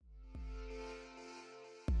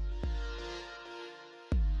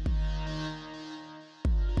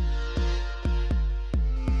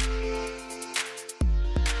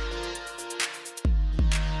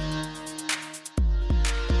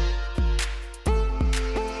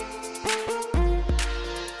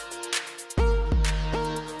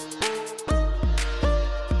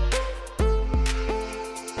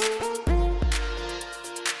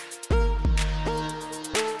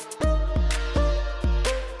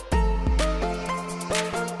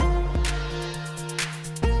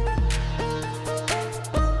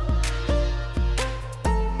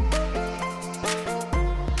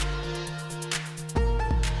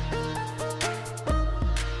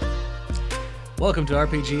Welcome to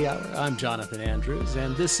RPG Hour. I'm Jonathan Andrews,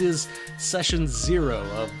 and this is Session 0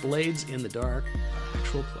 of Blades in the Dark, our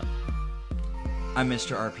actual play. I'm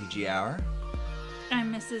Mr. RPG Hour.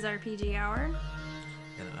 I'm Mrs. RPG Hour.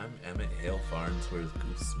 And I'm Emmett Hale Farnsworth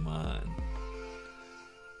Guzman.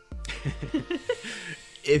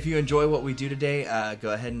 If you enjoy what we do today,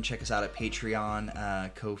 go ahead and check us out at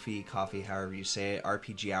Patreon, Ko-fi, Coffee, however you say it,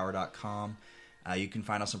 rpghour.com. You can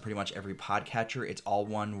find us on pretty much every podcatcher. It's all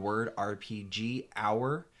one word, RPG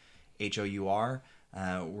Hour, H-O-U-R.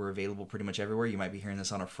 We're available pretty much everywhere. You might be hearing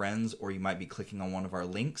this on a friend's, or you might be clicking on one of our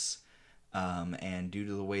links. And due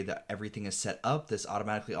to the way that everything is set up, this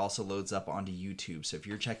automatically also loads up onto YouTube. So if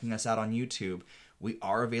you're checking us out on YouTube, we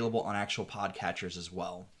are available on actual podcatchers as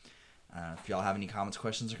well. If y'all have any comments,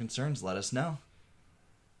 questions, or concerns, let us know.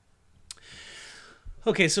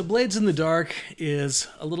 Okay, so Blades in the Dark is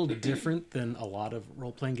a little different than a lot of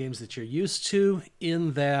role-playing games that you're used to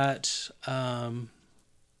in that I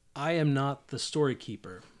am not the story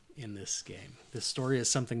keeper in this game. This story is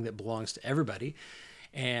something that belongs to everybody,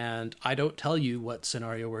 and I don't tell you what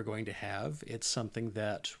scenario we're going to have. It's something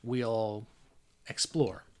that we all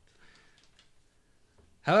explore.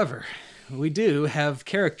 However, we do have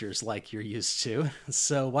characters like you're used to,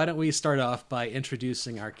 so why don't we start off by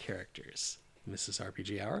introducing our characters? Mrs.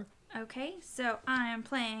 RPG Hour. Okay, so I am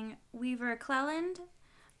playing Weaver Cleland,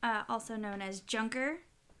 also known as Junker,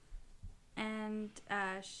 and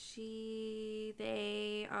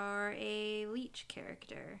they are a leech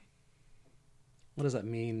character. What does that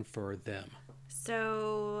mean for them?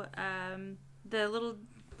 So the little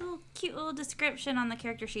cute little description on the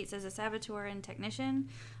character sheet says a saboteur and technician.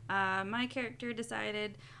 My character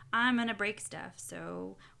decided I'm gonna break stuff,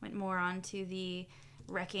 so went more onto the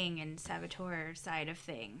wrecking and saboteur side of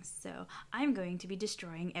things. So I'm going to be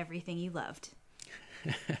destroying everything you loved.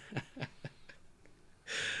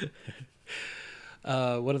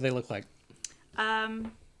 What do they look like?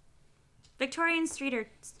 Victorian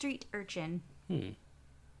street urchin.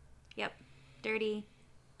 Yep. Dirty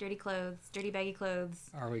clothes, dirty baggy clothes.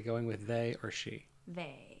 Are we going with they or she?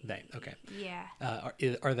 They. They, okay. Yeah.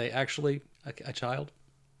 Are they actually a child?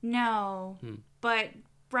 No, but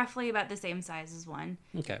roughly about the same size as one.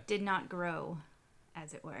 Okay. Did not grow,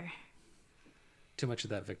 as it were. Too much of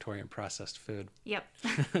that Victorian processed food. Yep.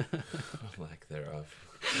 Lack thereof.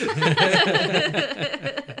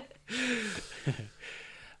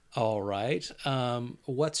 All right.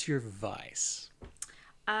 What's your vice?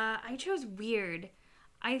 I chose weird.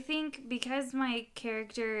 I think because my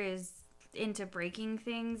character is into breaking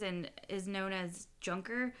things and is known as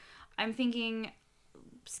Junker, I'm thinking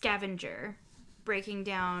scavenger. Breaking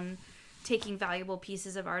down, taking valuable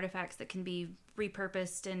pieces of artifacts that can be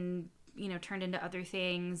repurposed and, turned into other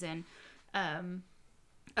things, and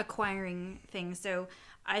acquiring things. So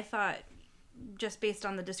I thought, just based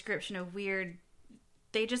on the description of weird,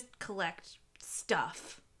 they just collect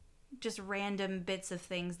stuff. Just random bits of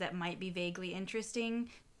things that might be vaguely interesting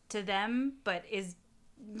to them, but is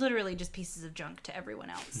literally just pieces of junk to everyone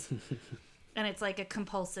else. And it's like a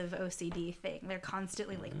compulsive OCD thing. They're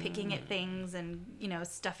constantly like picking at things and,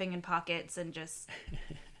 stuffing in pockets and just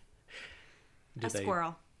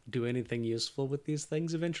squirrel. Do anything useful with these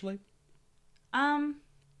things eventually? Or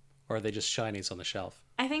are they just shinies on the shelf?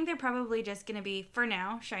 I think they're probably just going to be, for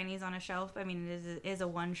now, shinies on a shelf. I mean, it is a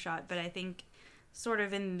one shot, but I think sort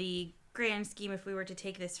of in the grand scheme, if we were to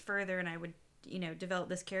take this further and I would, develop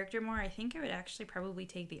this character more, I think I would actually probably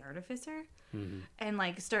take the Artificer and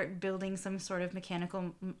start building some sort of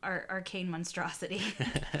mechanical arcane monstrosity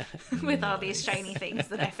with all these shiny things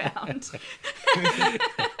that I found.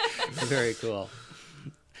 Very cool.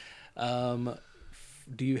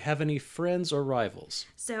 Do you have any friends or rivals?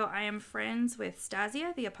 So I am friends with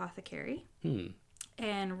Stasia, the apothecary,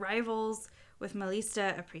 and rivals with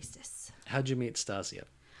Melista, a priestess. How'd you meet Stasia?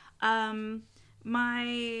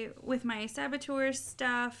 With my saboteur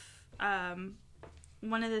stuff,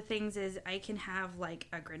 one of the things is I can have like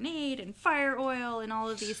a grenade and fire oil and all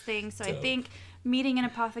of these things. So I think meeting an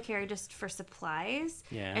apothecary just for supplies,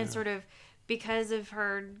 and sort of because of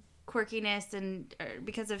her quirkiness and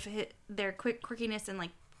because of their quick quirkiness and like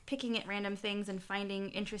picking at random things and finding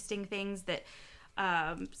interesting things that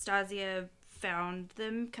Stasia found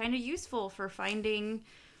them kind of useful for finding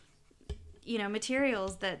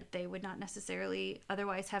materials that they would not necessarily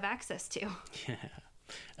otherwise have access to. Yeah.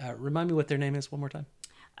 Remind me what their name is one more time.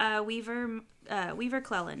 Weaver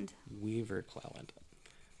Cleland. Weaver Cleland.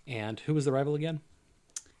 And who was the rival again?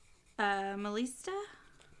 Melista.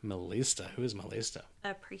 Melista. Who is Melista?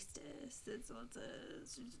 A priestess. She's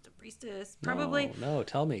just a priestess. Probably. No,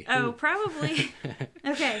 tell me. Oh, probably.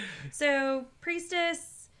 Okay. So,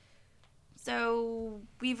 priestess, So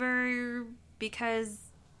Weaver, because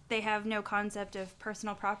they have no concept of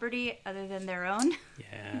personal property other than their own,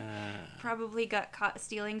 probably got caught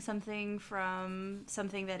stealing something from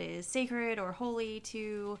something that is sacred or holy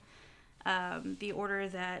to the order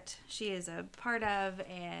that she is a part of,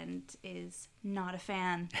 and is not a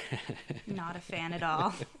fan. Not a fan at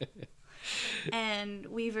all. And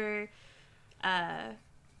Weaver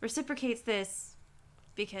reciprocates this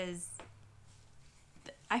because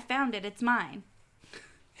I found it. It's mine.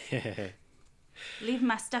 Leave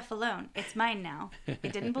my stuff alone. It's mine now.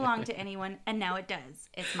 It didn't belong to anyone, and now it does.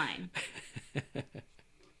 It's mine.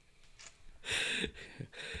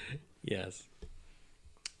 Yes.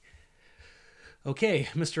 Okay,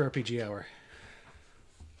 Mr. RPG Hour.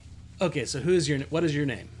 Okay, so what is your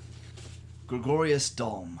name? Gregorius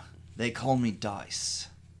Dom. They call me Dice.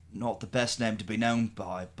 Not the best name to be known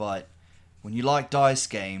by, but when you like dice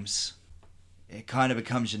games, it kind of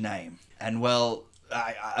becomes your name. And well,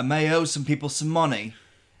 I may owe some people some money,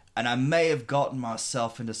 and I may have gotten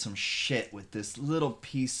myself into some shit with this little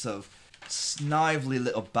piece of snively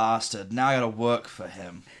little bastard. Now I gotta work for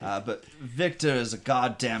him. But Victor is a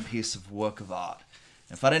goddamn piece of work of art.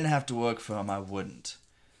 If I didn't have to work for him, I wouldn't.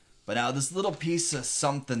 But now this little piece of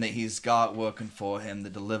something that he's got working for him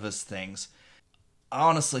that delivers things, I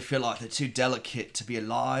honestly feel like they're too delicate to be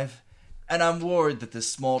alive. And I'm worried that this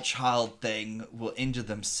small child thing will injure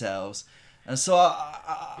themselves. And so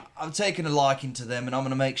I'm taking a liking to them, and I'm going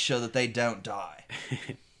to make sure that they don't die.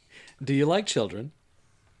 Do you like children?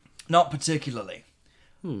 Not particularly.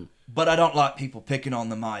 But I don't like people picking on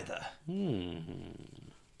them either. Wow.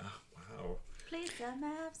 Please come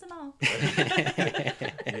have some more.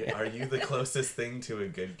 Are you the closest thing to a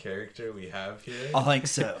good character we have here? I think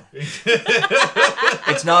so.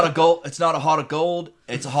 It's not a heart of gold.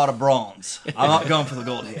 It's a heart of bronze. I'm not going for the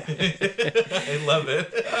gold here. I love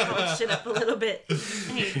it. Hold shit up a little bit.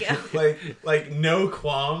 There you go. Like no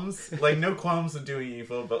qualms. Like no qualms of doing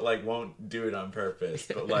evil, but like won't do it on purpose.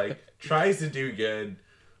 But like tries to do good.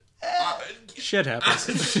 Shit happens.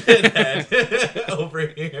 Shithead over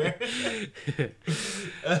here.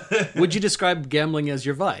 Would you describe gambling as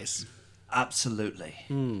your vice? Absolutely.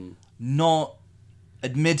 Not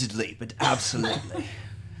admittedly, but absolutely.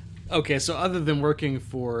 Okay, so other than working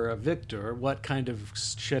for Victor, what kind of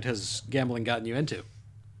shit has gambling gotten you into?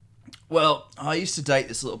 Well, I used to date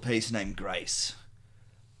this little piece named Grace.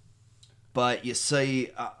 But you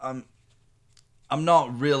see, I'm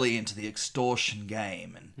not really into the extortion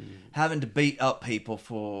game, and having to beat up people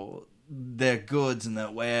for their goods and their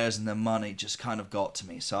wares and their money just kind of got to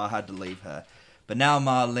me, so I had to leave her. But now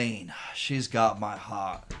Marlene, she's got my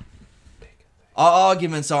heart. Our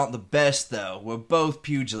arguments aren't the best, though. We're both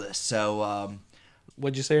pugilists, so,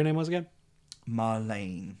 What'd you say your name was again?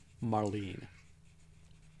 Marlene. Marlene.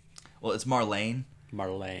 Well, it's Marlene,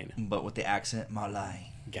 Marlene. but with the accent, Marlene.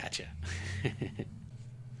 Gotcha.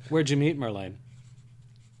 Where'd you meet Marlene?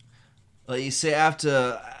 Well, you see,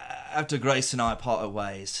 after Grace and I parted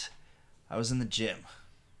ways, I was in the gym,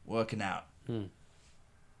 working out.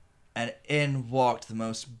 And in walked the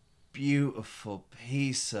most beautiful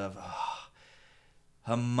piece of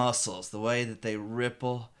her muscles, the way that they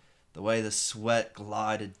ripple, the way the sweat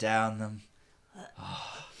glided down them.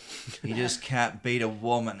 You just can't beat a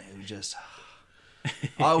woman who just...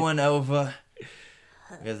 I went over,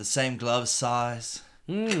 we have the same glove size.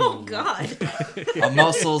 Oh, God. Our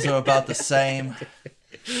muscles are about the same.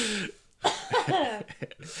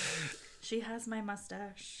 She has my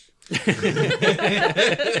mustache.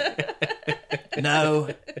 No.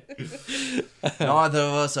 Neither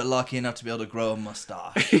of us are lucky enough to be able to grow a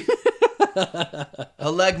mustache.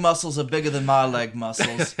 Her leg muscles are bigger than my leg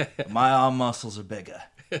muscles. My arm muscles are bigger.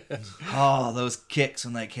 Oh, those kicks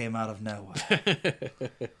when they came out of nowhere.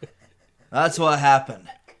 That's what happened.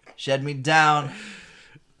 She had me down.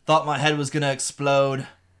 Thought my head was going to explode.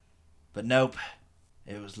 But nope.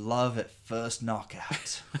 It was love at first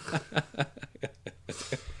knockout.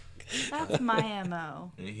 That's my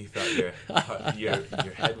MO. You thought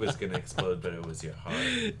your head was gonna explode, but it was your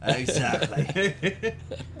heart. Exactly.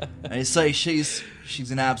 And you say she's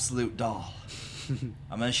an absolute doll.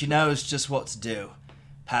 I mean, she knows just what to do.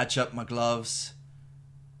 Patch up my gloves.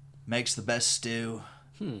 Makes the best stew.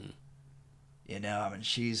 You know, I mean,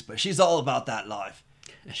 she's all about that life.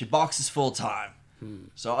 She boxes full time.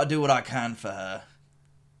 So I do what I can for her.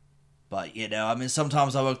 But, you know, I mean,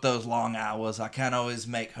 sometimes I work those long hours. I can't always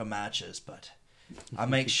make her matches, but I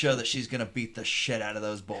make sure that she's going to beat the shit out of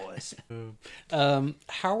those boys.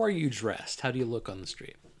 How are you dressed? How do you look on the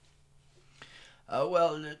street?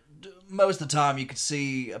 Well, most of the time you could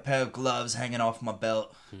see a pair of gloves hanging off my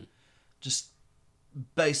belt. Just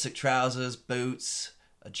basic trousers, boots,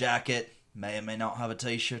 a jacket, may or may not have a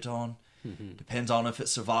t-shirt on. Depends on if it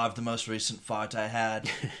survived the most recent fight I had.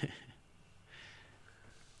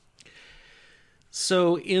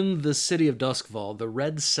 So in the city of Duskval, the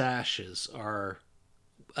Red Sashes are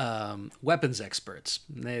weapons experts.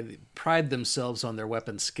 They pride themselves on their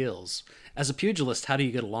weapon skills. As a pugilist, how do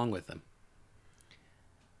you get along with them?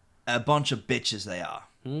 A bunch of bitches they are.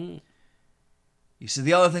 You see,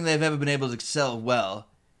 the only thing they've ever been able to sell well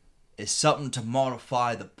is something to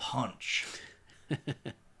modify the punch.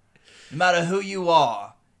 No matter who you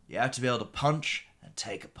are, you have to be able to punch and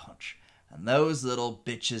take a punch. And those little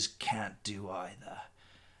bitches can't do either.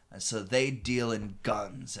 And so they deal in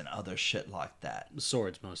guns and other shit like that.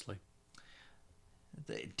 Swords, mostly.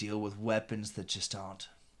 They deal with weapons that just aren't.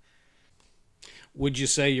 Would you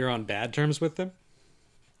say you're on bad terms with them?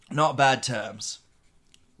 Not bad terms.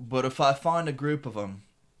 But if I find a group of them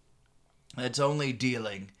that's only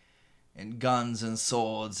dealing in guns and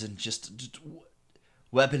swords and just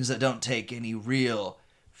weapons that don't take any real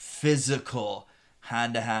physical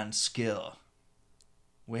hand-to-hand skill,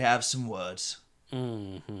 we have some words.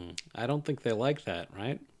 I don't think they like that,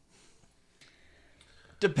 right?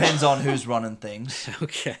 Depends on who's running things.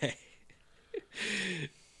 Okay.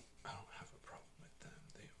 I don't have a problem with them.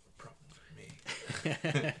 They have a problem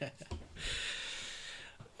with me.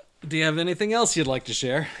 Do you have anything else you'd like to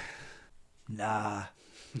share? Nah.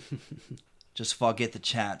 Just if I get the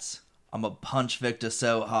chance, I'm gonna punch Victor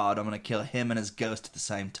so hard I'm gonna kill him and his ghost at the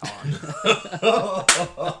same time.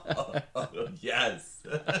 Yes.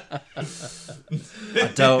 I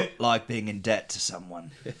don't like being in debt to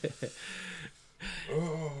someone.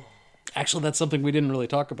 Actually, that's something we didn't really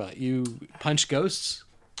talk about. You punch ghosts?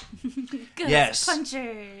 Ghost Yes.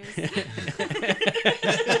 punchers.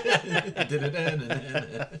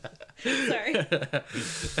 Sorry.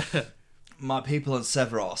 My people in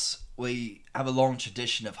Severos, we have a long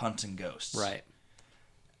tradition of hunting ghosts. Right.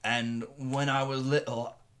 And when I was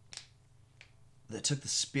little, they took the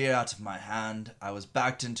spear out of my hand. I was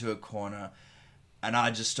backed into a corner, and I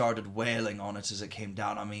just started wailing on it as it came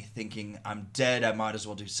down on me, thinking, I'm dead, I might as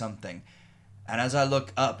well do something. And as I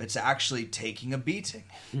look up, it's actually taking a beating.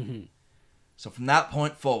 So from that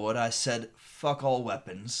point forward, I said, fuck all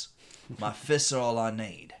weapons. My fists are all I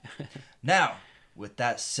need. Now, with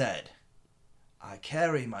that said, I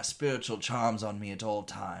carry my spiritual charms on me at all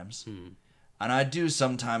times. And I do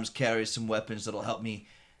sometimes carry some weapons that'll help me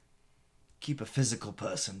keep a physical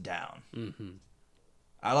person down.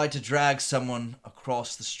 I like to drag someone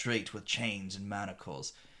across the street with chains and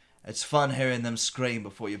manacles. It's fun hearing them scream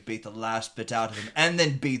before you beat the last bit out of them, and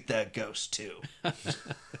then beat their ghost too.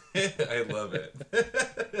 I love it.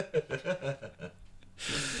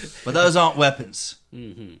 But those aren't weapons.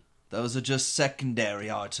 Those are just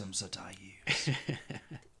secondary items that I use.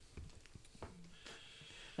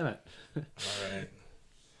 All right.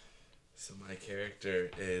 So my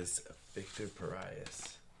character is Victor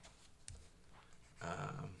Parias,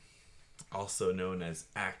 also known as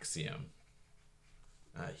Axiom.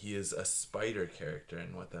 He is a spider character,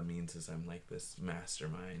 and what that means is I'm like this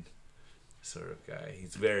mastermind sort of guy.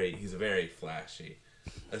 He's very flashy,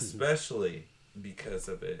 especially because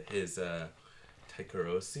of his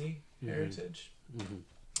Taikarosi heritage.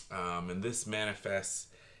 And this manifests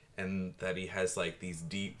in that he has like these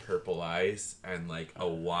deep purple eyes and like a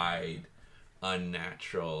wide,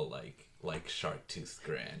 unnatural like shark tooth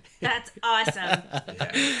grin. That's awesome.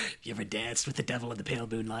 Yeah. You ever danced with the devil in the pale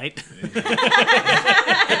moonlight?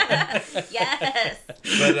 Yes.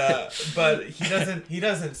 But he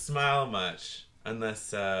doesn't smile much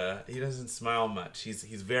unless he doesn't smile much. He's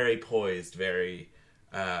very poised, very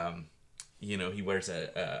he wears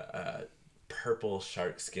a purple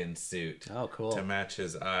sharkskin suit. Oh, cool. To match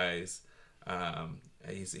his eyes.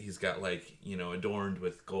 He's got like, adorned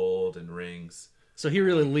with gold and rings. So he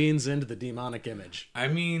really leans into the demonic image. I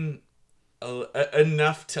mean,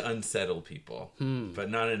 enough to unsettle people, but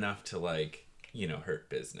not enough to hurt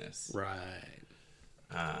business. Right.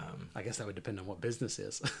 I guess that would depend on what business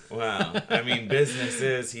is. Well, I mean, business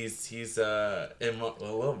is he's a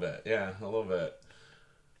little bit, yeah, a little bit.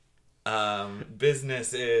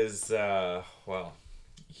 Business is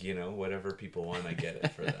whatever people want, I get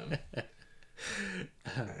it for them.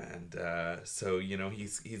 And so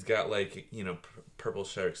he's got purple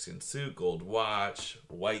sharkskin suit, gold watch,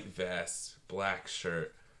 white vest, black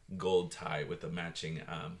shirt, gold tie with a matching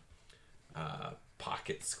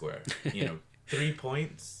pocket square. 3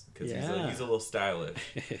 points because he's a little stylish.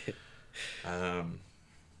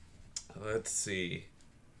 Let's see.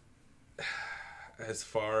 As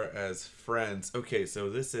far as friends, okay,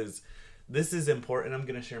 so this is this is important. I'm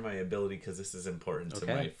going to share my ability because this is important to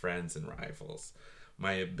Okay. my friends and rivals.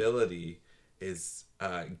 My ability is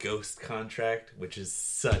Ghost Contract, which is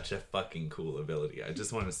such a fucking cool ability. I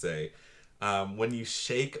just want to say, when you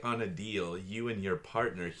shake on a deal, you and your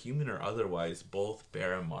partner, human or otherwise, both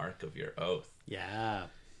bear a mark of your oath. Yeah.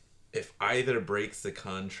 If either breaks the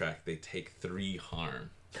contract, they take 3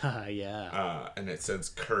 harm. Yeah. And it says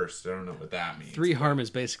cursed. I don't know what that means. 3 harm is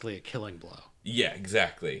basically a killing blow. Yeah,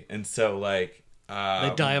 exactly. And so, like...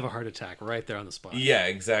 They die of a heart attack right there on the spot. Yeah,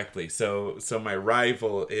 exactly. So my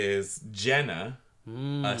rival is Jenna,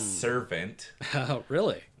 a servant. Oh,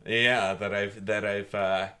 really? Yeah, that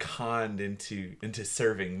I've conned into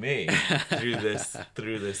serving me through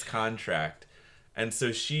this contract. And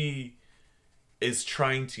so she is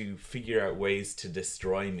trying to figure out ways to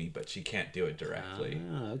destroy me, but she can't do it directly.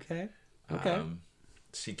 Okay. Okay.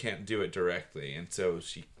 She can't do it directly, and so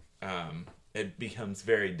she it becomes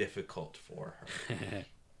very difficult for her.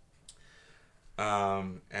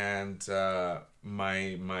 And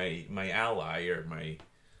my ally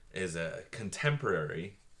is a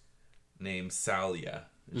contemporary named Salia.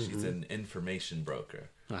 She's an information broker.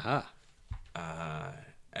 Aha.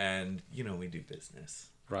 And we do business.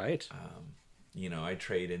 Right. I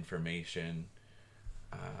trade information.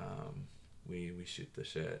 We shoot the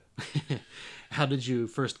shit. How did you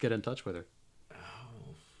first get in touch with her? Oh,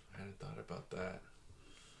 I hadn't thought about that.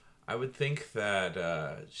 I would think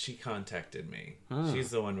that she contacted me.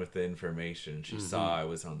 She's the one with the information. She saw I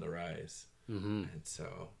was on the rise. And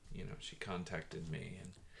so, she contacted me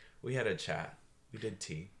and we had a chat. We did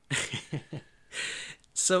tea.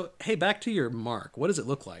 So, hey, back to your mark. What does it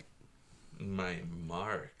look like? My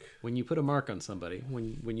mark. When you put a mark on somebody,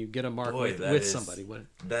 when you get a mark Boy, with somebody, what?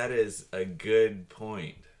 That is a good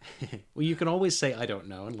point. Well, you can always say, I don't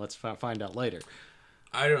know, and let's find out later.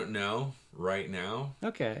 I don't know right now.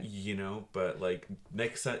 Okay. But like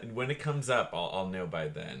next time, when it comes up, I'll know by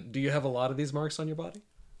then. Do you have a lot of these marks on your body?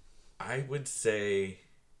 I would say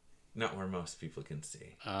not where most people can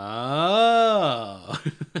see. Oh.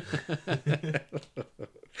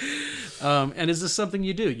 And is this something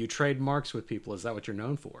you do? You trade marks with people. Is that what you're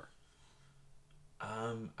known for?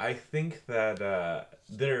 I think that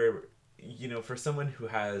for someone who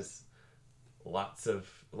has lots of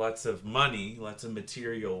money, lots of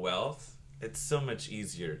material wealth, it's so much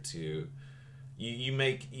easier to you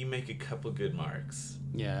make a couple good marks.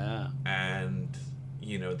 Yeah. And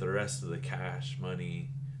the rest of the cash, money,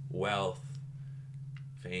 wealth,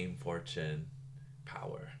 fame, fortune,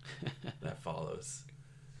 power that follows.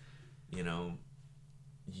 You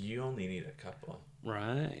only need a couple.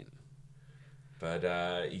 Right. But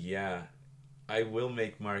yeah, I will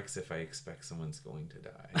make marks if I expect someone's going to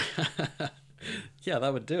die. Yeah,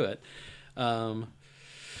 that would do it.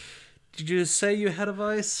 Did you say you had a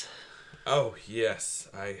vice? Oh yes,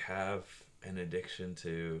 I have an addiction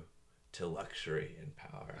to luxury and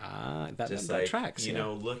power. That tracks.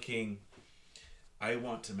 Looking. I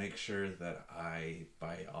want to make sure that I,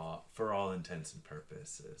 for all intents and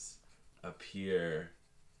purposes, appear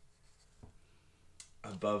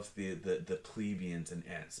above the plebeians and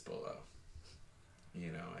ants below.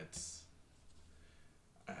 It's.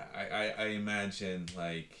 I imagine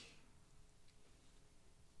like.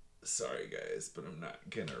 Sorry guys, but I'm not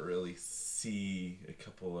gonna really see a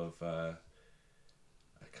couple of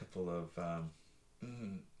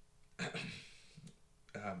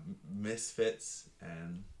misfits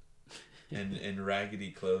and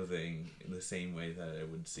raggedy clothing in the same way that I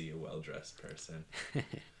would see a well-dressed person.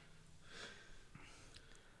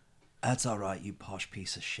 That's all right, you posh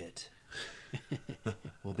piece of shit.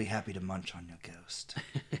 We'll be happy to munch on your ghost.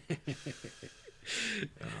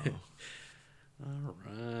 Oh, All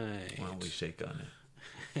right. why don't we shake on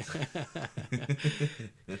it?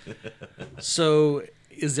 So,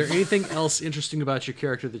 is there anything else interesting about your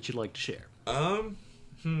character that you'd like to share?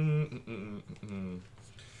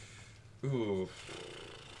 Ooh.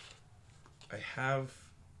 I have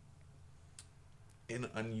an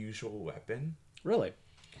unusual weapon, Really?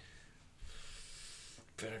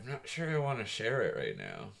 but I'm not sure I want to share it right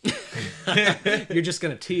now. You're just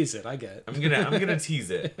gonna tease it. I get it. I'm gonna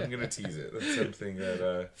tease it. That's something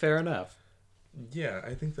that Fair enough. yeah,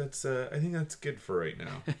 I think that's good for right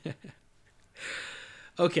now.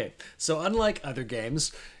 Okay, so unlike other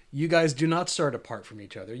games, you guys do not start apart from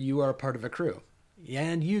each other. You are a part of a crew.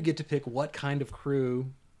 And you get to pick what kind of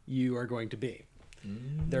crew you are going to be.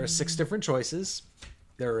 There are 6 different choices.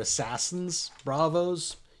 There are assassins,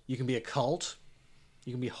 bravos. You can be a cult.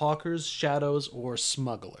 You can be hawkers, shadows, or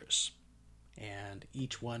smugglers. And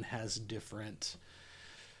each one has different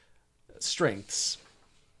strengths.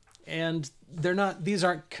 And they're not. These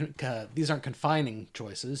aren't confining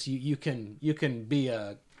choices. You can be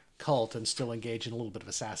a cult and still engage in a little bit of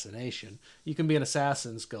assassination. You can be an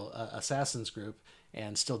assassins group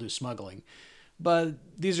and still do smuggling. But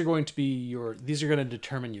these are going to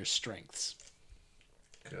determine your strengths.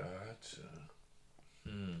 Gotcha.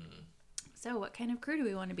 So, what kind of crew do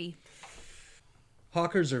we want to be?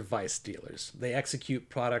 Hawkers are vice dealers. They execute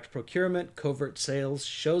product procurement, covert sales,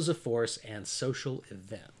 shows of force, and social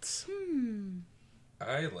events.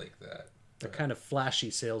 I like that. They're kind of flashy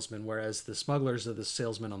salesmen, whereas the smugglers are the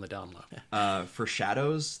salesmen on the down low. For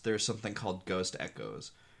shadows, there's something called ghost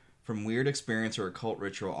echoes. From weird experience or occult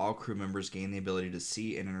ritual, all crew members gain the ability to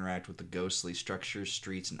see and interact with the ghostly structures,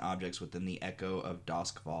 streets, and objects within the echo of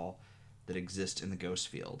Doskval that exist in the ghost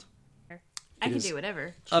field. I can do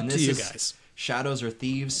whatever. Up And to this you is- guys. Shadows are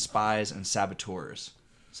thieves, spies, and saboteurs.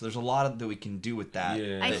 So there's a lot that we can do with that.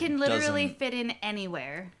 Yeah. I that can literally doesn't- fit in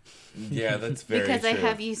anywhere Yeah, that's very because true. I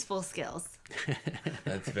have useful skills.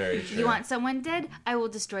 That's very true. You want someone dead? I will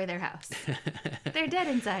destroy their house. They're dead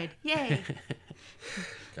inside. Yay.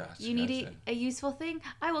 Gotcha, You need gotcha. a useful thing?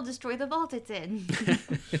 I will destroy the vault it's in.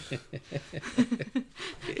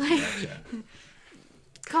 Gotcha.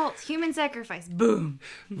 Cult, human sacrifice. Boom.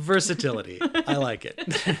 Versatility. I like it.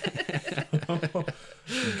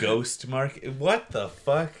 Ghost market? What the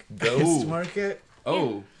fuck? Ghost Ooh. market?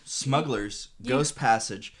 Oh, smugglers. Ghost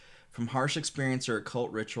passage. From harsh experience or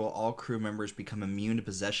occult ritual, all crew members become immune to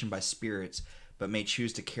possession by spirits, but may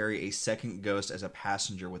choose to carry a second ghost as a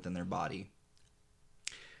passenger within their body.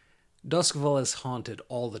 Duskval is haunted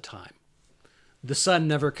all the time. The sun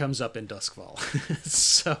never comes up in Duskval.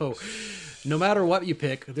 So, no matter what you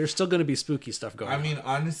pick, there's still going to be spooky stuff going on. I mean,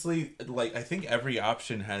 honestly, like, I think every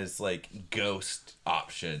option has, like, ghost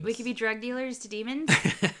options. We could be drug dealers to demons.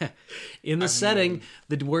 In the setting,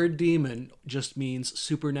 the word demon just means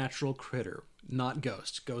supernatural critter, not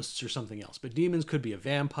ghost. Ghosts are something else. But demons could be a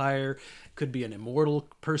vampire, could be an immortal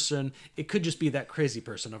person. It could just be that crazy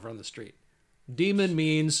person over on the street. Demon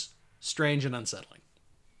means strange and unsettling.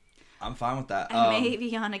 I'm fine with that. I may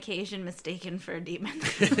be on occasion mistaken for a demon.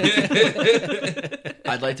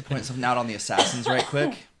 I'd like to point something out on the assassins right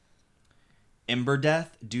quick. Ember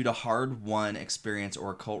death, due to hard-won experience or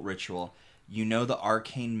occult ritual, you know the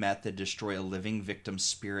arcane method to destroy a living victim's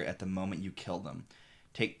spirit at the moment you kill them.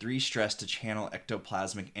 Take 3 stress to channel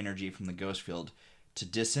ectoplasmic energy from the ghost field to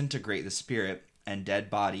disintegrate the spirit and dead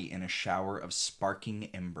body in a shower of sparking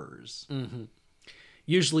embers.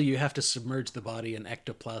 Usually you have to submerge the body in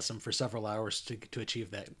ectoplasm for several hours to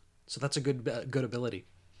achieve that. So that's a good ability.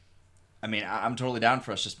 I mean, I'm totally down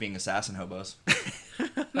for us just being assassin hobos.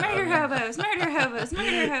 Murder hobos, murder hobos,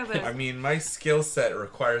 murder hobos. I mean, my skill set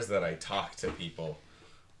requires that I talk to people.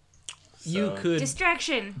 You So- could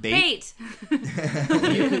Distraction. Bait.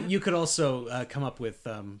 Bait. you could also come up with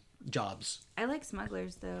jobs. I like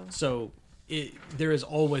smugglers, though. So there is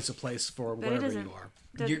always a place for But it wherever doesn't. you are.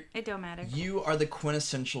 It don't matter. You are the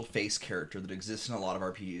quintessential face character that exists in a lot of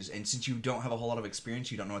RPGs, and since you don't have a whole lot of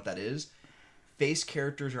experience, you don't know what that is. Face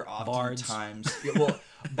characters are oftentimes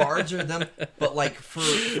bards are them, but like for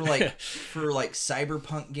cyberpunk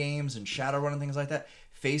games and Shadowrun and things like that,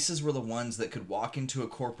 faces were the ones that could walk into a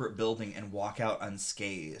corporate building and walk out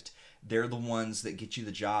unscathed. They're the ones that get you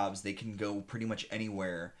the jobs. They can go pretty much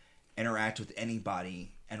anywhere, interact with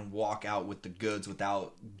anybody, and walk out with the goods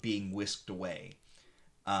without being whisked away.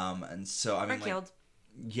 And so I Or mean, like, killed.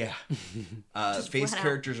 yeah. Just Face flat out.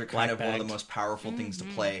 characters are kind of one of Black-bagged. the most powerful things to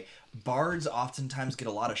play. Bards oftentimes get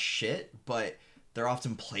a lot of shit, but they're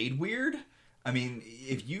often played weird. I mean,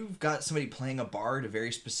 if you've got somebody playing a bard a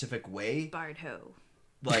very specific way, Bard ho.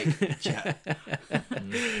 like, yeah.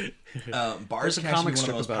 Bards There's a can actually comic be one of the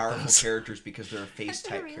strip most about powerful those. characters because they're face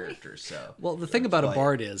type Really? characters. So, Well, the thing about a But-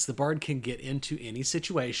 bard is the bard can get into any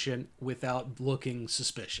situation without looking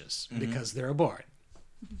suspicious because they're a bard.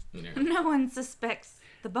 No one suspects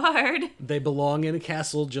the bard. They belong in a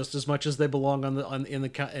castle just as much as they belong in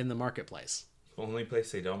the marketplace. The only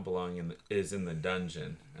place they don't belong in is in the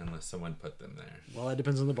dungeon, unless someone put them there. Well, that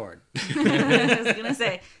depends on the bard. I was gonna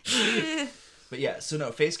say. but yeah, so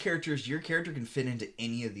no, face characters, your character can fit into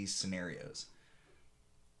any of these scenarios.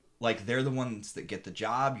 Like, they're the ones that get the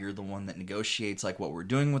job, you're the one that negotiates, like, what we're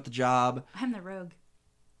doing with the job. I'm the rogue.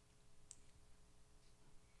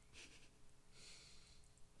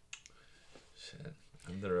 Shit.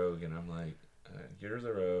 I'm the rogue, and I'm like, you're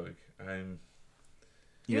the rogue. I'm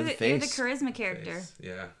You're the You're the face. charisma character. face.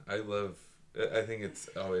 Yeah, I think it's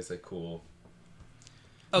always a cool.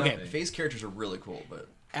 Okay, No, face characters are really cool, but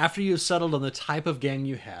after you've settled on the type of gang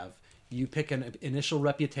you have, you pick an initial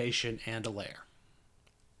reputation and a lair.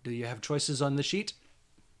 Do you have choices on the sheet?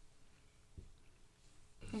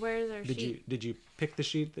 Where's our sheet? Did you pick the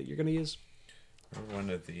sheet that you're going to use? Or one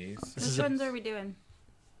of these. Which ones are we doing?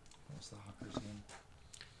 What's the hawkers again?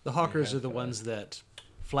 The hawkers are the ones that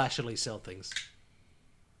flashily sell things.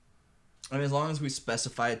 I mean, as long as we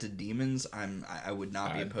specify it to demons, I would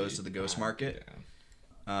not be opposed to the ghost market.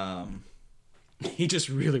 Yeah. He just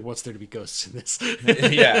really wants there to be ghosts in this.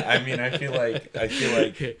 Yeah, I mean, I feel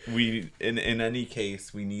like we in any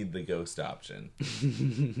case we need the ghost option.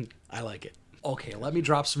 I like it. Okay, let me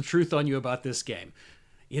drop some truth on you about this game.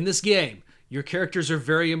 In this game, your characters are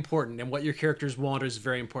very important, and what your characters want is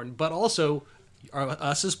very important. But also,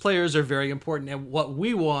 us as players are very important, and what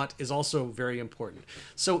we want is also very important.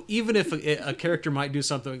 So even if a character might do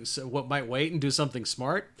something, what might wait and do something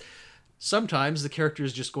smart, sometimes the character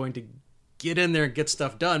is just going to get in there and get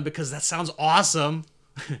stuff done because that sounds awesome.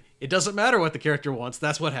 It doesn't matter what the character wants.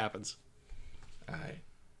 That's what happens.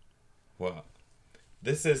 Well,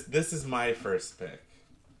 this is my first pick,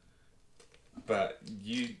 but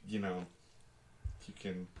you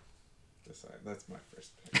can decide. That's my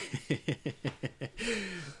first pick.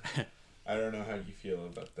 I don't know how you feel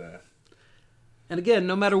about that. And again,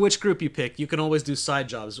 no matter which group you pick, you can always do side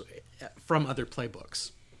jobs from other playbooks.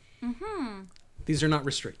 Mm-hmm. These are not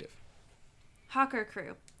restrictive. Hawker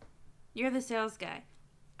crew. You're the sales guy.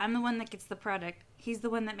 I'm the one that gets the product. He's the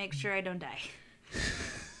one that makes sure I don't die.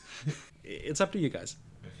 It's up to you guys.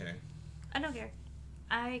 Okay. I don't care.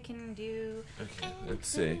 I can do Okay. Let's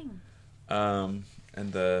see. anything.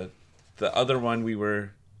 And the other one we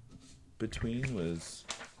were between was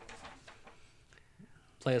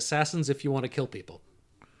Play assassins if you want to kill people.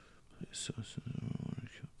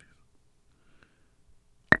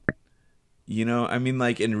 I mean,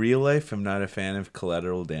 like, in real life, I'm not a fan of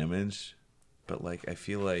collateral damage, but, like, I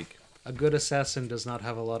feel like... A good assassin does not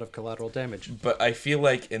have a lot of collateral damage. But I feel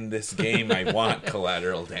like in this game, I want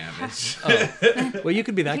collateral damage. Oh. Well, you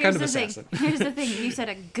could be that kind of assassin. Here's the thing. You said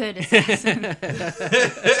a good assassin.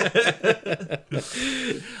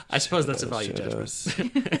 I suppose that's a value judgment.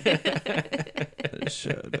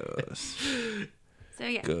 Shadows. So,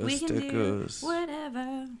 yeah. Ghost we can echoes. do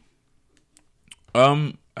whatever.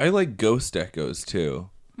 I like ghost echoes, too.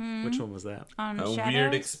 Which one was that? On A Shadows?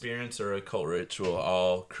 weird experience or occult ritual.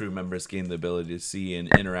 All crew members gain the ability to see and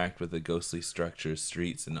interact with the ghostly structures,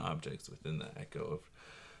 streets, and objects within the echo of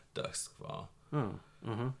Duskfall. Oh,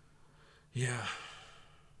 uh-huh. Yeah.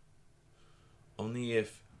 Only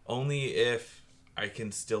if I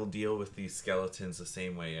can still deal with these skeletons the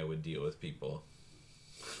same way I would deal with people.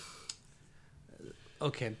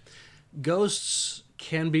 Okay. Ghosts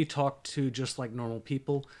can be talked to just like normal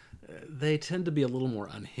people. They tend to be a little more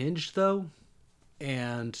unhinged, though.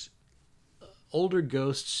 And older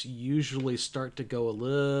ghosts usually start to go a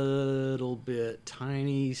little bit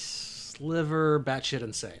tiny sliver batshit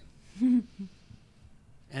insane.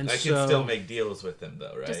 And I can still make deals with them,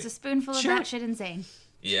 though, right? Just a spoonful of Sure. batshit insane.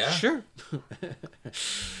 Yeah? Sure.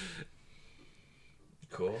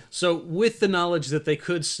 Cool. So with the knowledge that they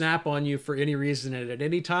could snap on you for any reason and at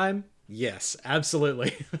any time, yes,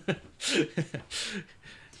 absolutely.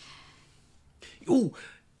 Ooh,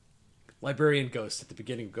 librarian ghost at the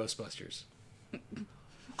beginning of Ghostbusters.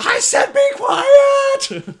 I said be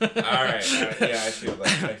quiet! All right. Yeah, I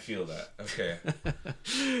feel that. Okay.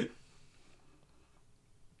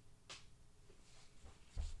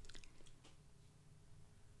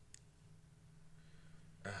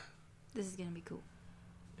 This is going to be cool.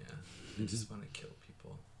 Yeah. I just want to kill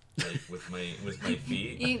people. Like, with my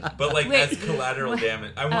feet. But But, like, as collateral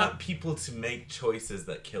damage. I want people to make choices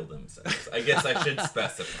that kill themselves. I guess I should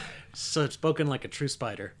specify. So spoken like a true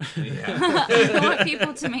spider. Yeah. I want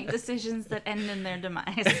people to make decisions that end in their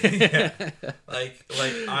demise. Yeah. Like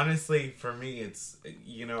honestly, for me, it's,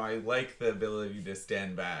 I like the ability to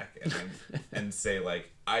stand back and say,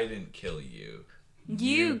 like, I didn't kill you.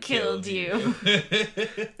 You killed you.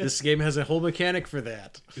 This game has a whole mechanic for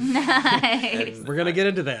that. Nice. We're going to get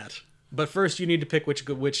into that. But first you need to pick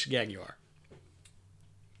which gang you are.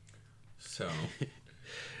 So,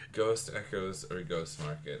 Ghost Echoes or Ghost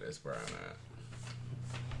Market is where I'm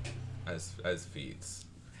at. As feats.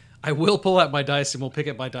 I will pull out my dice and we'll pick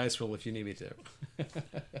up my dice roll if you need me to.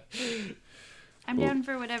 I'm down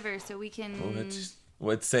for whatever, so we can...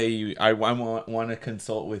 Let's say I want to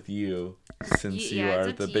consult with you since you Yeah, it's are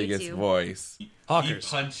up the to you biggest two. voice. Hawkers.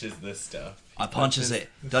 He punches this stuff. I punches it.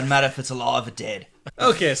 Doesn't matter if it's alive or dead.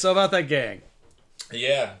 Okay, so about that gang.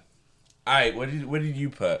 Yeah. Alright, what did you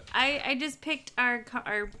put? I just picked our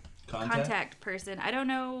contact person. I don't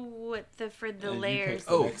know what for the layers.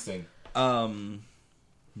 Mixing. No,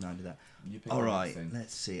 I did that. You picked All the right, mixing.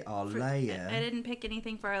 let's see. Our I layer. didn't pick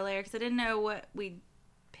anything for our layer because I didn't know what we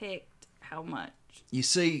picked how much. You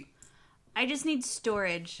see, I just need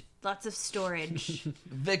storage. Lots of storage.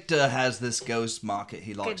 Victor has this ghost market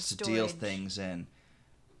he likes to deal storage. things in.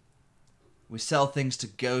 We sell things to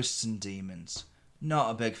ghosts and demons.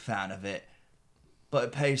 Not a big fan of it, but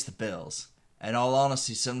it pays the bills. In all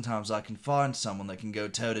honesty, sometimes I can find someone that can go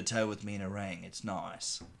toe-to-toe with me in a ring. It's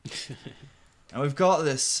nice. And we've got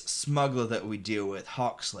this smuggler that we deal with,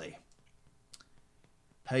 Hoxley.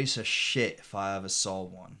 Piece of shit if I ever saw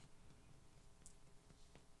one.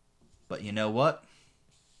 But you know what?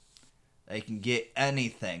 They can get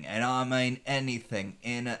anything, and I mean anything,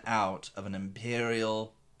 in and out of an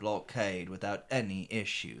Imperial blockade without any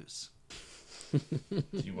issues. Do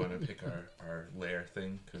you want to pick our lair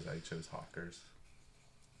thing? Because I chose Hawkers.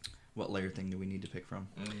 What layer thing do we need to pick from?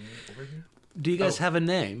 Over here? Do you guys have a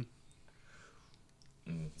name?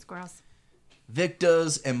 Squirrels.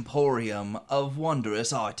 Victor's Emporium of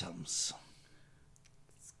Wondrous Items.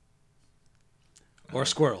 Or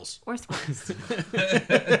squirrels? Or squirrels.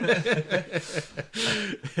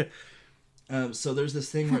 So there's this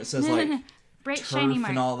thing where it says like Bright turf shiny mark.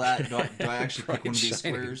 and all that. Do I actually pick one of these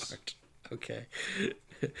Shiny squares? marked. Okay.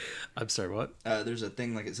 I'm sorry, what? There's a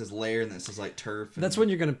thing like it says layer and then it says like turf. And... That's when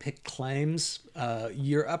you're going to pick claims.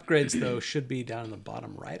 Your upgrades, though, should be down in the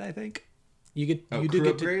bottom right, I think. You get Oh, you crew do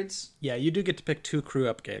get upgrades? yeah, you do get to pick 2 crew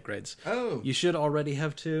upgrades. Oh. You should already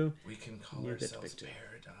have 2. We can call You get to ourselves pick two.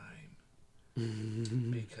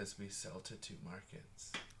 Paradigm. Because we sell to 2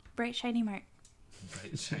 markets. Bright shiny mark.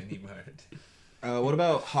 Bright shiny mart. What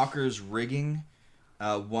about Hawker's rigging?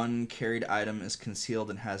 1 carried item is concealed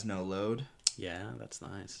and has no load. Yeah, that's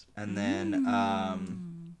nice. And then, I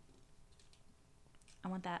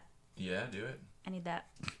want that. Yeah, do it. I need that.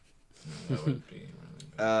 No, that would be really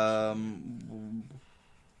bad.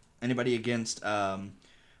 Anybody against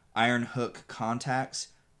Iron Hook contacts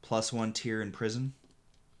 +1 tier in prison?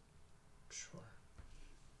 Sure.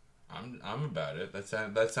 I'm about it. That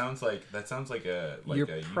sounds like a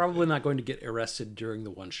You're a probably not going to get arrested during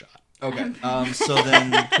the one shot. Okay. So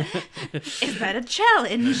then, Is that a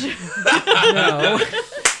challenge? No.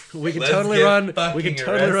 We can Let's totally get run. We fucking can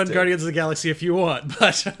totally run arrested. Guardians of the Galaxy if you want,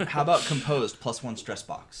 but how about composed +1 stress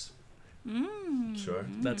box? Sure.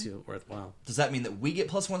 that's worthwhile. Does that mean that we get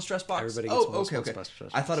 +1 stress box? Everybody gets oh, one okay, okay. stress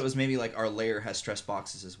box. I thought it was maybe like our layer has stress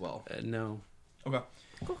boxes as well. No, Okay.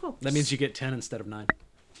 Cool. that means you get 10 instead of 9.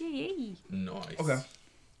 Yay. Nice. Okay.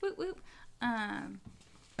 Whoop whoop. And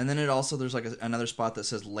then it also there's like another spot that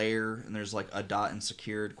says layer, and there's like a dot and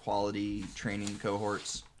secured quality training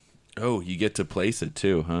cohorts. Oh, you get to place it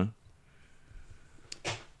too, huh?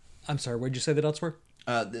 I'm sorry, where'd you say the dots were?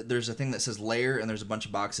 There's a thing that says layer, and there's a bunch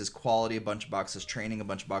of boxes quality, a bunch of boxes training, a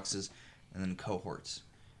bunch of boxes, and then cohorts.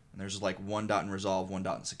 And there's like 1 dot in resolve, 1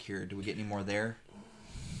 dot in secure. Do we get any more there?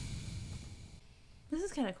 This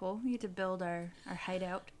is kind of cool. We get to build our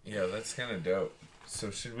hideout. Yeah, that's kind of dope. So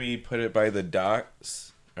should we put it by the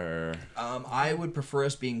docks or? I would prefer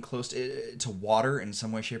us being close to water in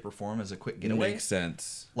some way, shape, or form as a quick getaway. Makes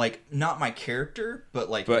sense. Like, not my character, but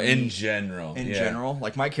like... But me, in general. in yeah. general,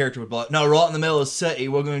 like my character would be like, no, right in the middle of the city,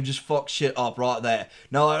 we're going to just fuck shit up right there.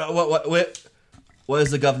 No,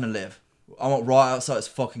 where's the governor live? I want right outside his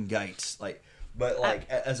fucking gates. Like, but like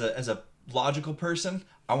as a logical person,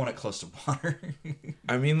 I want it close to water.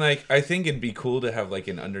 I mean, like, I think it'd be cool to have like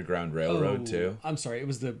an underground railroad too. I'm sorry, it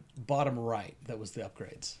was the bottom right that was the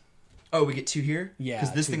upgrades. Oh, we get 2 here? Yeah,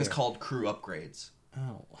 because this 2 thing is there. called crew upgrades.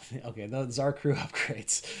 Oh, okay, those are crew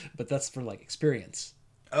upgrades, but that's for like experience.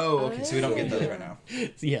 Oh, okay, so we don't get those right now.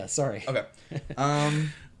 Yeah, sorry. Okay.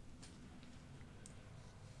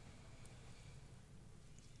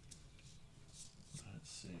 Let's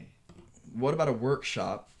see. What about a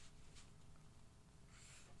workshop?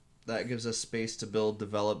 That gives us space to build,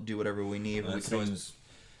 develop, do whatever we need. We can always...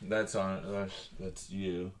 That's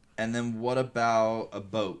you. And then what about a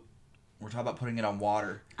boat? We're talking about putting it on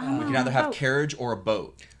water. We can either have boat. carriage or a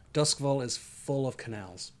boat. Duskville is full of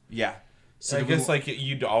canals. Yeah. So I guess like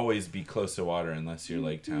you'd always be close to water unless you're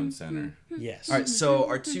like town center. Yes. All right, so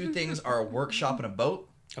our 2 things are a workshop and a boat.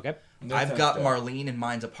 Okay. I've got Marlene in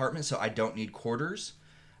mine's apartment, so I don't need quarters.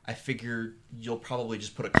 I figure you'll probably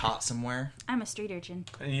just put a cot somewhere. I'm a street urchin.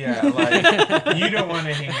 Yeah, like you don't want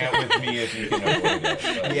to hang out with me if you can avoid it.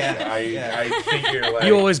 But Yeah, I figure like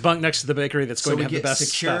You always bunk next to the bakery that's So going we to have the get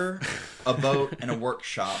best secure, stuff. a boat, and a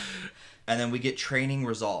workshop. And then we get training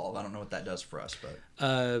resolve. I don't know what that does for us,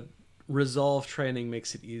 but... Resolve training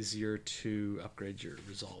makes it easier to upgrade your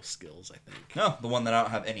resolve skills, I think. No, the one that I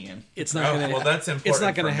don't have any in. It's not Oh, gonna, well, that's important. It's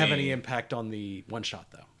not going to for have me. any impact on the one shot,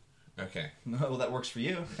 though. Okay, No, well, that works for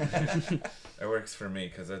you. that works for me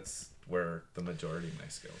because that's where the majority of my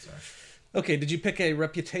skills are. Okay, did you pick a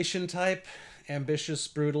reputation type? Ambitious,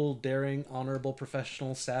 brutal, daring, honorable,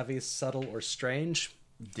 professional, savvy, subtle, or strange?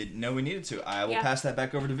 Didn't know we needed to. I will Yeah. pass that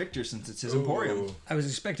back over to Victor since it's his Emporium. Ooh. I was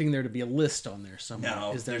expecting there to be a list on there somewhere.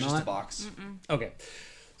 No, Is there there's not? just a box. Okay,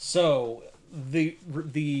 so the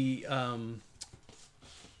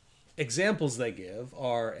examples they give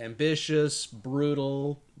are ambitious,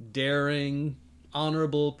 brutal, daring,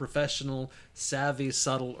 honorable, professional, savvy,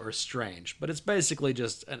 subtle, or strange. But it's basically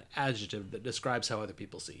just an adjective that describes how other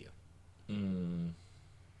people see you.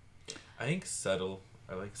 I think subtle.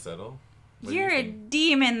 I like subtle. What do you You're a think?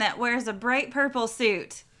 demon that wears a bright purple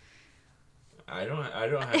suit. I don't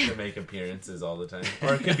have to make appearances all the time.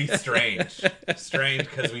 Or it could be strange. Strange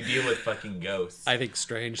because we deal with fucking ghosts. I think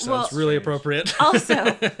strange sounds Well- really Strange. appropriate.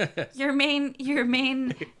 Also, your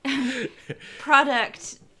main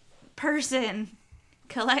product person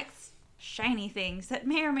collects shiny things that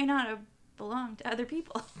may or may not have belonged to other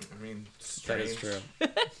people. I mean, That strange. is true.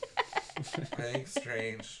 I think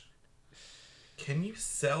strange. Can you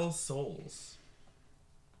sell souls?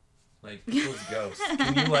 Like people's ghosts.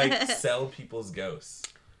 Can you like sell people's ghosts?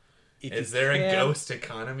 If Is you there a can, ghost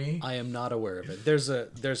economy? I am not aware of it. There's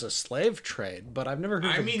a slave trade, but I've never heard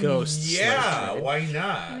I of mean, ghost slave yeah, trade. why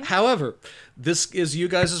not? However, this is you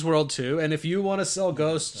guys' world too, and if you want to sell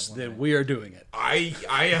ghosts, then we are doing it. I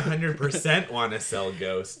 100% want to sell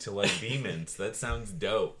ghosts to like demons. That sounds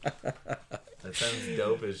dope. That sounds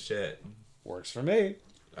dope as shit. Works for me.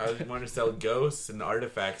 I want to sell ghosts and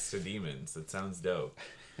artifacts to demons. That sounds dope.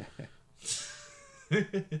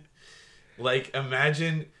 Like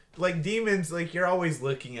imagine like demons, like you're always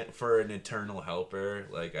looking for an eternal helper.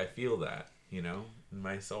 Like I feel that, in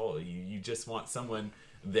my soul. You just want someone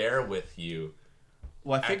there with you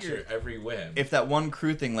Well, I at figure your every whim. if that one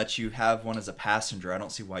crew thing lets you have one as a passenger, I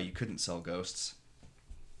don't see why you couldn't sell ghosts.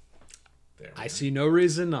 There we I go. see no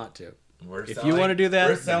reason not to. We're If you wanna do that,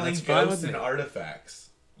 we're then selling that's fine ghosts with and me. artifacts.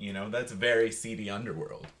 That's very seedy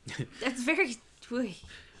underworld. That's very.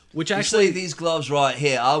 Which You actually, see these gloves right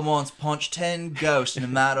here? I once punched 10 ghosts in a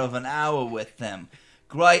matter of an hour with them.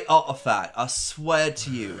 Great artifact, I swear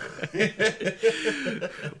to you.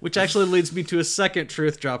 which actually leads me to a second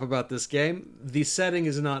truth drop about this game. The setting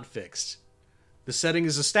is not fixed. The setting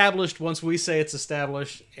is established once we say it's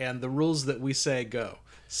established, and the rules that we say go.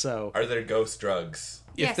 So Are there ghost drugs?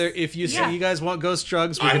 Yes. if you Yeah. say you guys want ghost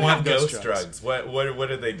drugs, we I can want have ghost drugs. What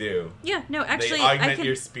do they do? Yeah, no, actually, They I augment can.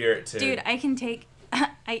 your spirit to. Dude, I can take.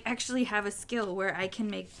 I actually have a skill where I can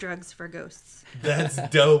make drugs for ghosts. That's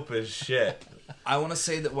dope as shit. I want to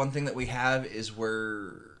say that one thing that we have is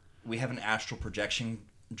where we have an astral projection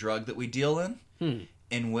drug that we deal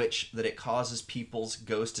in which that it causes people's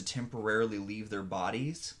ghosts to temporarily leave their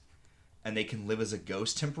bodies, and they can live as a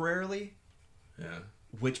ghost temporarily, Yeah.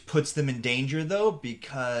 which puts them in danger, though,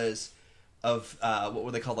 because of, what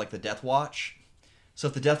were they called, like the Death Watch? So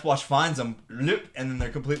if the Death Watch finds them, loop, and then they're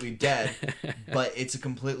completely dead, but it's a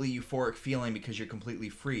completely euphoric feeling because you're completely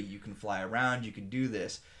free. You can fly around, you can do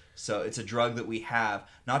this. So it's a drug that we have,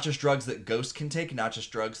 not just drugs that ghosts can take, not just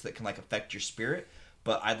drugs that can like affect your spirit,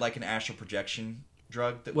 but I'd like an astral projection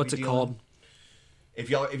drug that What's we it deal called? in. If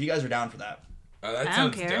you guys are down for that. Oh, that I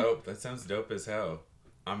sounds don't care. dope. That sounds dope as hell.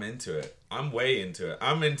 I'm into it. I'm way into it.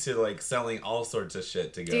 I'm into like selling all sorts of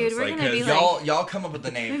shit to ghosts. Dude, we're like, gonna be 'cause like- Y'all come up with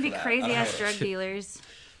the name Maybe for that. crazy I don't ass know. drug dealers.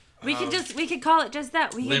 We could call it just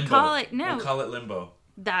that. We could limbo. call it no. We'll call it limbo.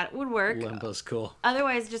 That would work. Limbo's cool.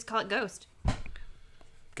 Otherwise, just call it ghost.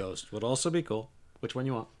 Ghost would also be cool. Which one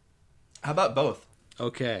you want? How about both?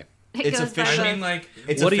 Okay. It It's goes by official- I both. mean, like,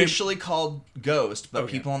 It's What do you- officially called Ghost, but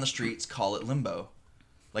Okay. people on the streets call it Limbo.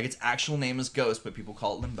 Like its actual name is Ghost, but people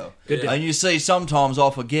call it Limbo. Good Yeah. And you see, sometimes I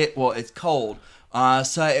forget what it's called.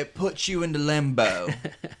 So it puts you into limbo.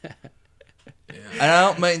 And I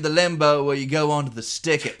don't mean the limbo where you go onto the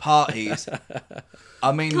stick at parties.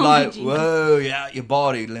 I mean Oh, like, Jesus. whoa, you're out your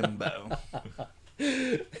body limbo.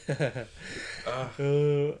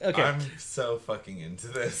 Okay. I'm so fucking into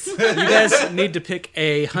this. You guys need to pick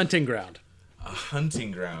a hunting ground. A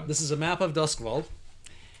hunting ground. This is a map of Duskvald.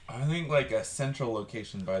 I think like a central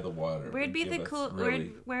location by the water. Where'd be give the us cool?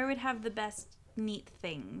 Really... Where would have the best neat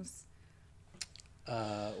things?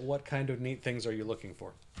 What kind of neat things are you looking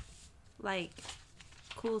for? Like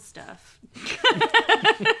cool stuff.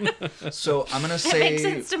 So I'm gonna That makes say,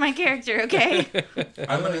 sense to my character. Okay.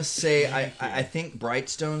 I'm gonna say, I think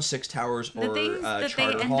Brightstone, Six Towers, The or things that they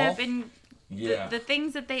Charter end Hall. up in. Yeah. The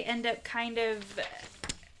things that they end up kind of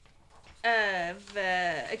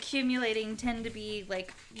accumulating tend to be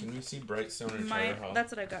like Can we see Brightstone or Charter Hall?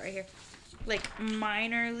 that's what I've got right here. Like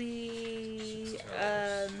minorly.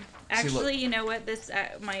 Towers. Actually, you know what? This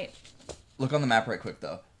might. Look on the map right quick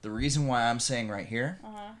though. The reason why I'm saying right here,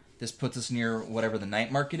 this puts us near whatever the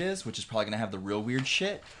night market is, which is probably going to have the real weird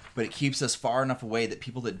shit, but it keeps us far enough away that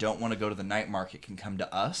people that don't want to go to the night market can come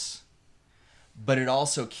to us. But it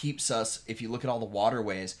also keeps us, if you look at all the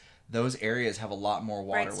waterways, those areas have a lot more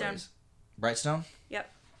waterways. Brightstone? Yep.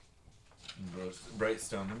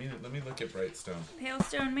 Brightstone. Let me look at Brightstone.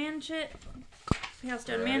 Palestone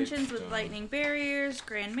Right, mansions with lightning barriers,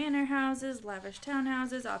 grand manor houses, lavish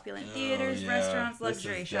townhouses, opulent theaters, restaurants,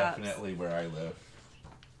 luxury this is shops. Definitely where I live.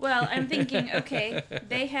 Well, I'm thinking, okay,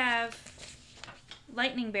 they have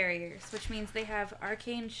lightning barriers, which means they have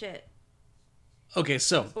arcane shit Okay,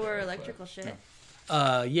 so or electrical shit.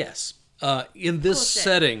 yes, in this Cool shit.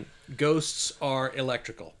 setting, ghosts are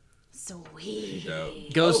electrical. Sweet.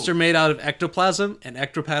 Ghosts are made out of ectoplasm, and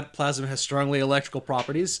ectoplasm has strongly electrical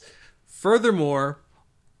properties. Furthermore,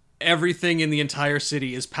 everything in the entire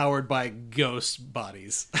city is powered by ghost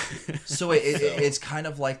bodies. So it's kind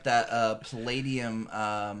of like that Palladium.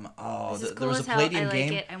 This is There cool was a as hell. Palladium I like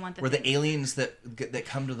game it. I want the where the thing. aliens that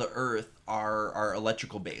come to the Earth are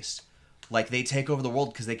electrical based. Like they take over the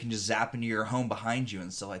world because they can just zap into your home behind you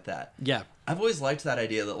and stuff like that. Yeah. I've always liked that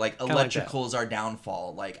idea that like electrical is our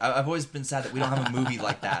downfall. Like I've always been sad that we don't have a movie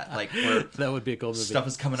like that. Like where That would be a cool movie. stuff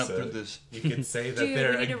is coming up So- through this. You could say that Dude, we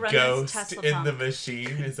they're need to a run this ghost Tesla in pump. the machine.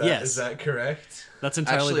 Is that Yes. is that correct? That's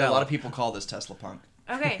entirely Actually, a lot valid. of people call this Tesla punk.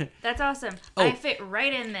 Okay, that's awesome. Oh. I fit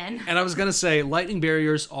right in then. And I was going to say, lightning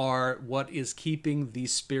barriers are what is keeping the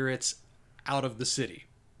spirits out of the city.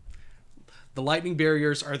 The lightning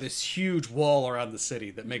barriers are this huge wall around the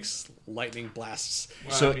city that makes lightning blasts.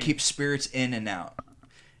 So I it mean- keeps spirits in and out.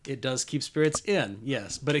 It does keep spirits in,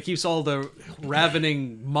 yes, but it keeps all the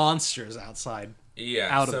ravening monsters outside. Yeah,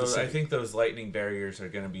 Out of so the city. I think those lightning barriers are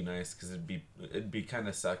gonna be nice because it'd be kind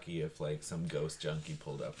of sucky if like some ghost junkie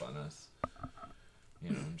pulled up on us. You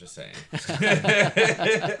know, I'm just saying.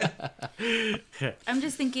 I'm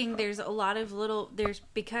just thinking there's a lot of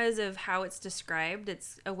because of how it's described,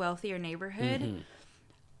 it's a wealthier neighborhood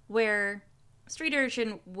where street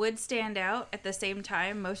urchin would stand out. At the same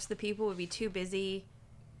time, most of the people would be too busy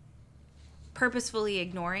purposefully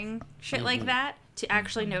ignoring shit like that to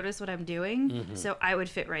actually notice what I'm doing. So I would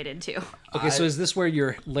fit right into. Okay, so is this where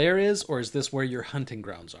your lair is, or is this where your hunting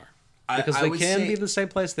grounds are? Because I they would can say- be the same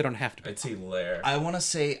place, they don't have to be. I'd say lair. I want to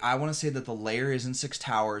say that the lair is in Six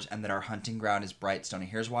Towers and that our hunting ground is Brightstone. And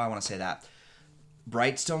here's why I want to say that.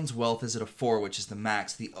 Brightstone's wealth is at a 4, which is the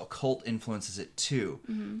max. The occult influence is at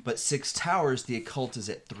 2. But Six Towers, the occult is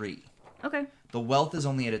at 3. Okay. The wealth is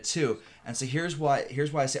only at a 2. And so here's why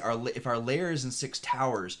I say if our lair is in Six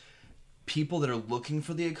Towers, people that are looking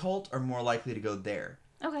for the occult are more likely to go there.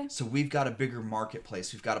 Okay. So we've got a bigger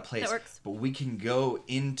marketplace. We've got a place. That works. But we can go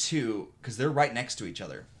into, because they're right next to each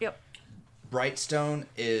other. Yep. Brightstone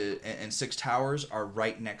and Six Towers are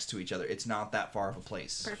right next to each other. It's not that far of a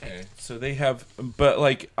place. Perfect. Okay, so they have, but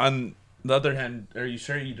like on the other hand, are you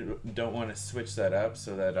sure you don't want to switch that up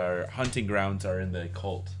so that our hunting grounds are in the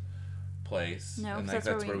occult place? No, and 'cause like that's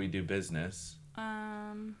where that's where we- we do business.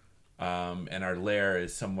 Um. And our lair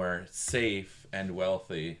is somewhere safe and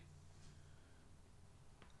wealthy.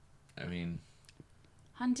 I mean,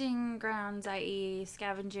 Hunting grounds, i.e.,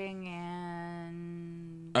 scavenging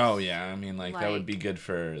and oh yeah, I mean like that would be Like- good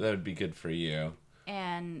for you.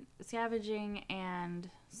 and scavenging and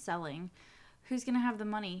selling. Who's gonna have the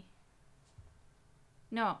money?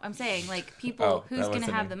 No, I'm saying like people. Oh, who's that gonna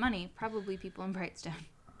wasn't have me. the money? Probably people in Brightstone.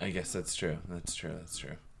 I guess that's true. That's true.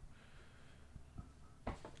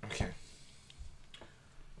 Okay.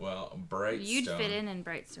 Well, Brightstone. You'd fit in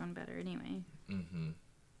Brightstone better anyway. Mm-hmm.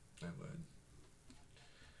 I would.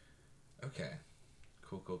 Okay.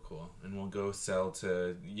 Cool. And we'll go sell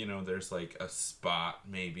to, there's like a spot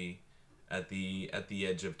maybe at the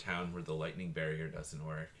edge of town where the lightning barrier doesn't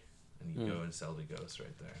work. And you go and sell to ghosts right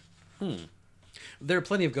there. There are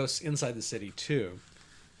plenty of ghosts inside the city, too.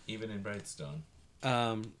 Even in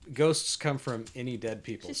Brightstone. Ghosts come from any dead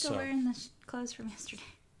people, She's still so... wearing the clothes from yesterday.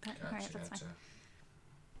 But alright, that's Gotcha. fine.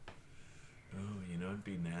 Oh, it'd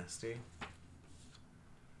be nasty.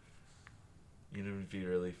 It'd be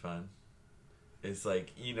really fun. It's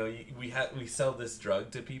like, we sell this drug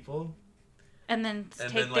to people And then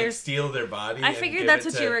and take then their. steal their body. I and figured give that's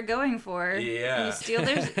it what to- you were going for. Yeah. You steal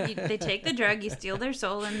they take the drug, you steal their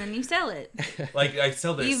soul, and then you sell it. Like, I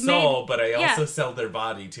sell their You've soul, made- but I yeah. also sell their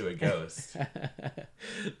body to a ghost.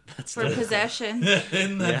 That's For possession.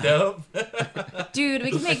 Isn't that dope? Dude, we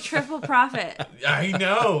can make triple profit. I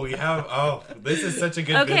know. We have... Oh, this is such a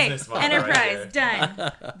good Okay, business model enterprise, right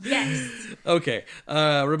there. done. Yes. Okay,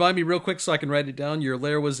 remind me real quick so I can write it down. Your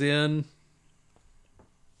lair was in...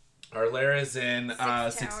 Our lair is in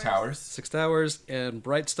Six Towers. 6 Towers, and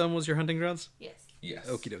Brightstone was your hunting grounds? Yes. Yes.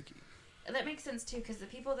 Okie dokie. That makes sense too, because the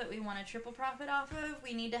people that we want to triple profit off of,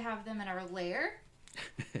 we need to have them in our lair,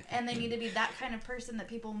 and they need to be that kind of person that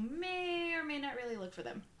people may or may not really look for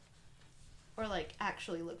them, or like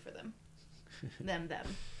actually look for them, them,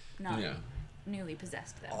 not newly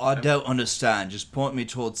possessed them. I don't understand. Just point me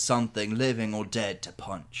towards something living or dead to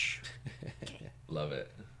punch. Okay. Love it.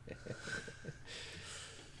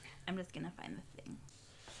 I'm just gonna find the thing.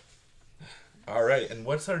 All right, and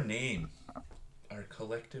what's our name? Our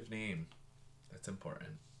collective name. That's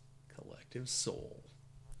important. Collective Soul.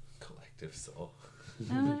 Collective soul.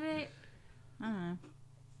 All right. I don't know.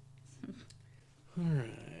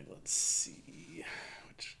 Alright, let's see.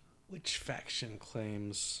 Which faction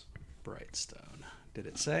claims Brightstone? Did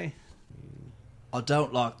it say? I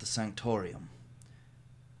don't like the Sanctorium.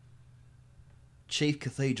 Chief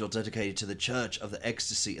cathedral dedicated to the Church of the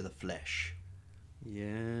Ecstasy of the Flesh.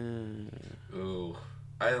 Yeah. Ooh,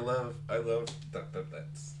 I love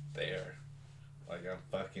that's there. Like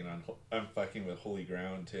I'm fucking with holy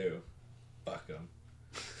ground too. Fuck them.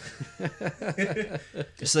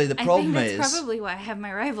 You see, the I problem think is... that's probably why I have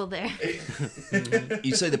my rival there.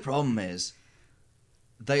 You see, the problem is...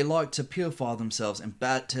 They like to purify themselves in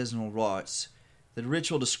baptismal rites, the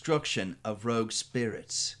ritual destruction of rogue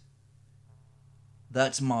spirits.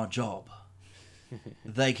 That's my job.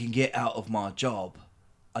 They can get out of my job.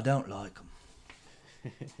 I don't like them.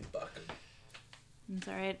 Fuck them. It's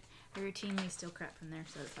alright. I routinely steal crap from there,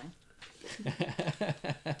 so it's fine.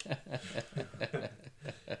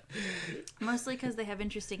 Mostly because they have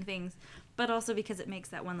interesting things, but also because it makes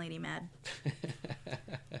that one lady mad.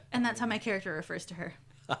 And that's how my character refers to her.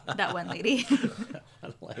 That one lady.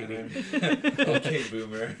 Lady. Okay,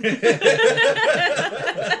 boomer.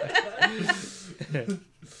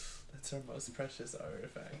 That's our most precious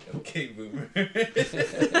artifact. Okay, boomer.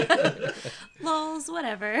 Lols,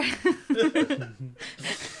 whatever.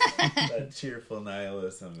 That cheerful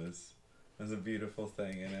nihilism is a beautiful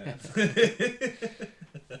thing in it.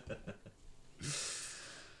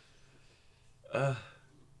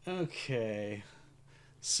 Okay.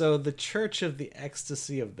 So the Church of the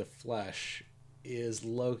Ecstasy of the Flesh is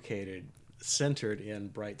centered in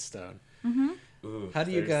Brightstone. Ooh, How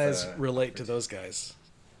do you guys there's, relate to those guys?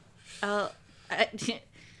 I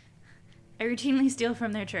routinely steal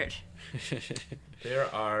from their church. There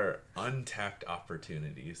are untapped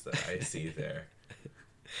opportunities that I see there.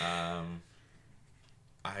 And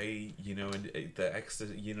the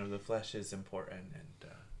ecstasy, the flesh is important,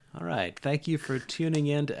 and All right. Thank you for tuning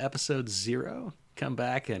in to episode 0. Come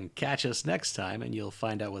back and catch us next time, and you'll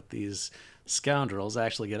find out what these scoundrels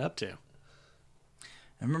actually get up to.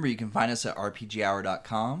 And remember, you can find us at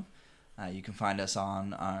rpghour.com. You can find us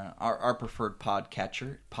on our preferred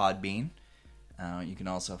podcatcher, Podbean. You can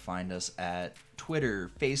also find us at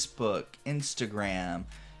Twitter, Facebook, Instagram,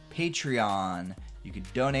 Patreon. You can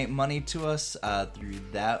donate money to us through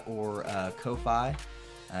that or Ko-Fi.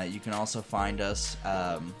 You can also find us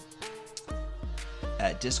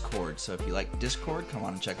at Discord. So if you like Discord, come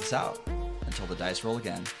on and check us out. Until the dice roll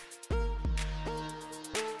again.